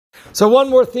So one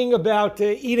more thing about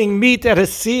eating meat at a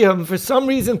siyum. For some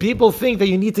reason, people think that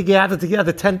you need to gather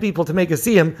together 10 people to make a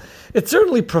siyum. It's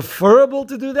certainly preferable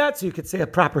to do that, so you could say a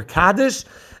proper kaddish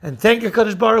and thank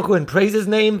HaKadosh Baruch Hu and praise His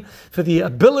name for the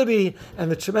ability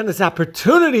and the tremendous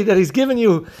opportunity that He's given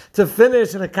you to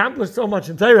finish and accomplish so much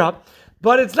in Torah.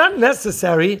 But it's not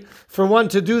necessary for one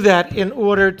to do that in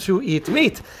order to eat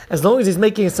meat. As long as he's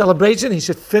making a celebration, he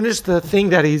should finish the thing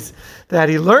that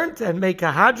he learned and make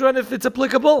a hadron if it's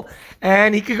applicable,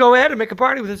 and he could go ahead and make a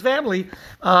party with his family.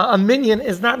 A minyan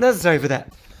is not necessary for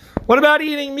that. What about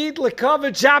eating meat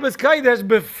lekavod Shabbos Kodesh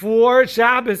before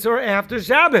Shabbos or after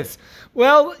Shabbos?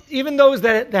 Well, even those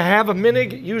that have a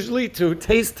minig, usually to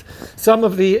taste some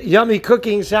of the yummy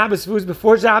cooking Shabbos foods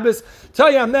before Shabbos,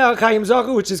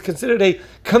 which is considered a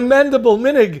commendable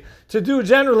minig to do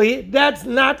generally, that's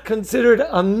not considered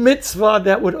a mitzvah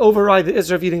that would override the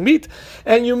issur of eating meat,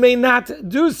 and you may not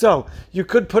do so. You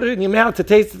could put it in your mouth to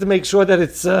taste it to make sure that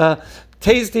it's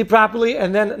tasty properly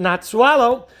and then not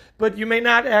swallow, but you may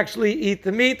not actually eat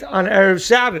the meat on Erev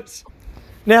Shabbos.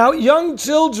 Now, young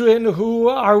children who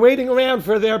are waiting around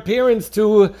for their parents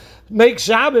to make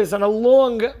Shabbos on a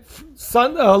long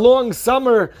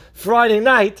summer Friday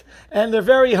night, and they're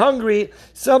very hungry,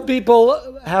 some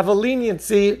people have a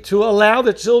leniency to allow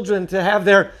the children to have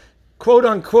their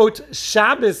quote-unquote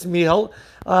Shabbos meal,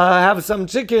 have some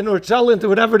chicken or chalent or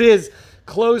whatever it is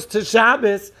close to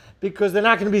Shabbos, because they're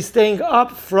not going to be staying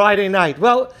up Friday night.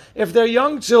 Well, if they're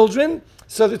young children,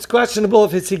 so it's questionable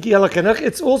if it's Higia L'Kanuch.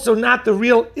 It's also not the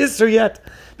real Isser yet,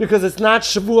 because it's not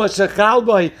Shavua Shechal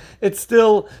B'y. It's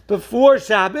still before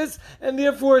Shabbos, and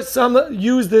therefore some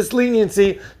use this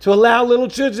leniency to allow little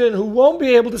children who won't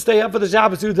be able to stay up for the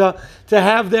Shabbos Suda to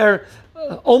have their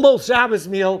almost Shabbos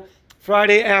meal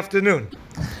Friday afternoon.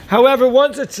 However,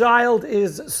 once a child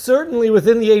is certainly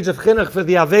within the age of chinuch for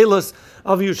the Avelos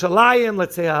of Yushalayim,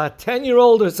 let's say a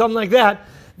 10-year-old or something like that,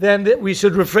 then we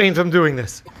should refrain from doing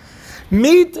this.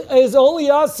 Meat is only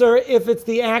asur if it's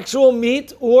the actual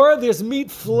meat or there's meat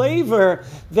flavor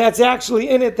that's actually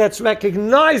in it that's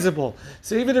recognizable.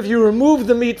 So even if you remove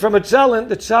the meat from a chalent,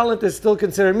 the chalent is still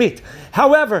considered meat.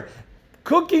 However,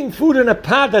 cooking food in a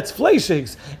pot that's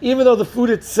fleshings, even though the food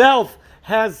itself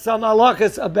has some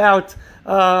halachas about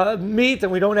meat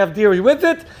and we don't have dairy with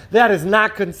it, that is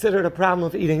not considered a problem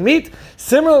of eating meat.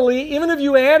 Similarly, even if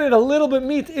you added a little bit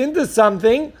meat into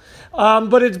something,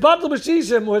 but it's batal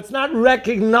b'shishim, or it's not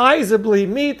recognizably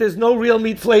meat, there's no real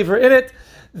meat flavor in it,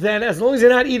 then as long as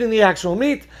you're not eating the actual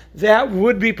meat, that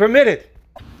would be permitted.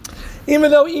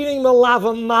 Even though eating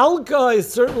malava malka is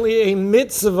certainly a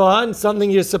mitzvah and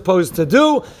something you're supposed to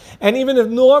do, and even if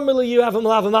normally you have a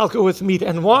malava malka with meat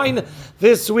and wine,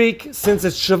 this week, since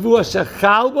it's Shavua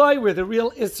Shechal B'y, where the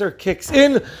real Isser kicks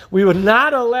in, we would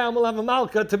not allow malava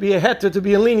malka to be a heter, to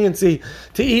be a leniency,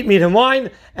 to eat meat and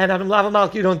wine, and on malava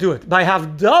malka you don't do it. By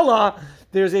Havdalah,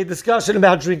 there's a discussion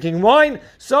about drinking wine.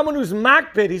 Someone who's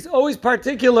makpid, he's always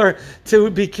particular to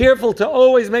be careful to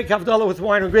always make Havdalah with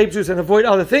wine or grape juice and avoid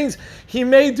other things. He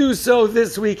may do so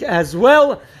this week as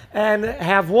well and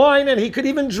have wine, and he could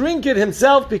even drink it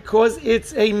himself because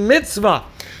it's a mitzvah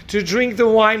to drink the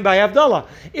wine by Havdalah.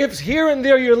 If here and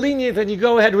there you're lenient and you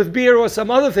go ahead with beer or some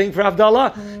other thing for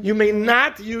Havdalah, you may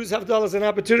not use Havdalah as an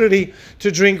opportunity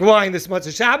to drink wine this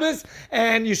Motzei Shabbos,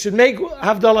 and you should make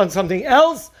Havdalah on something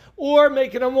else, or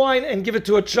make it on wine and give it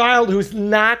to a child who's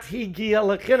not Higia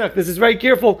L'Chinuch. This is very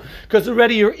careful, because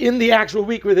already you're in the actual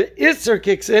week where the Isser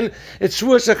kicks in. It's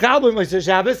Shavua Shechal B'y Motzei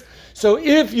Shabbos. So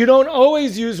if you don't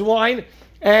always use wine,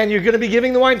 and you're going to be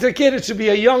giving the wine to a kid, it should be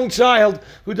a young child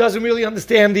who doesn't really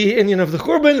understand the inyan of the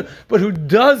Churban, but who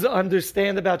does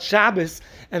understand about Shabbos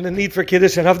and the need for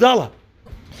Kiddush and Havdalah.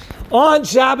 On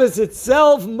Shabbos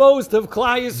itself, most of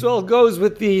Klal Yisrael goes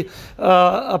with the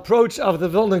approach of the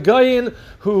Vilna Gaon,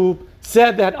 who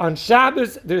said that on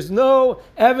Shabbos there's no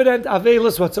evident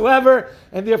Avelos whatsoever,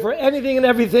 and therefore anything and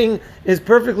everything is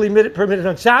perfectly permitted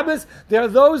on Shabbos. There are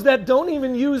those that don't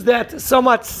even use that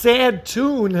somewhat sad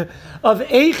tune of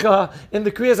Eicha in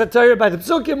the Kriyas HaTorah by the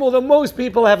Psukim, although most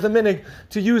people have the minig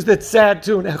to use that sad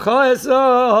tune. But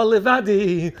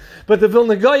the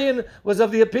Vilna Gaon was of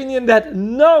the opinion that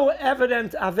no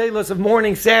evident Avelos of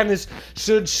mourning sadness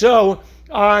should show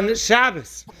on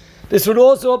Shabbos. This would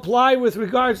also apply with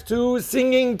regards to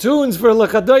singing tunes for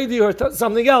L'Chadoidi or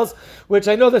something else, which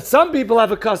I know that some people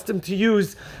have accustomed to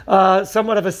use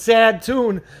somewhat of a sad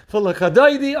tune for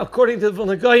L'Chadoidi. According to the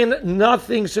Vilna Gaon,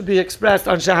 nothing should be expressed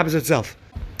on Shabbos itself.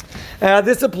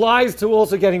 This applies to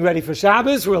also getting ready for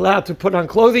Shabbos. We're allowed to put on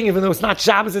clothing, even though it's not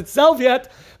Shabbos itself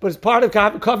yet, but as part of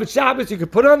Kavod Shabbos, you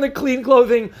could put on the clean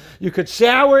clothing, you could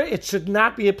shower. It should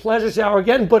not be a pleasure shower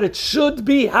again, but it should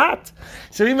be hot.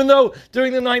 So even though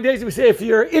during the 9 days we say if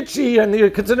you're itchy and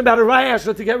you're concerned about a rash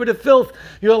or to get rid of filth,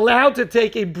 you're allowed to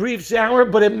take a brief shower,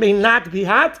 but it may not be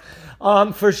hot.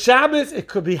 For Shabbos, it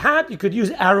could be hot. You could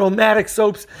use aromatic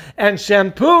soaps and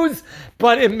shampoos,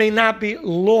 but it may not be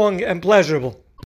long and pleasurable.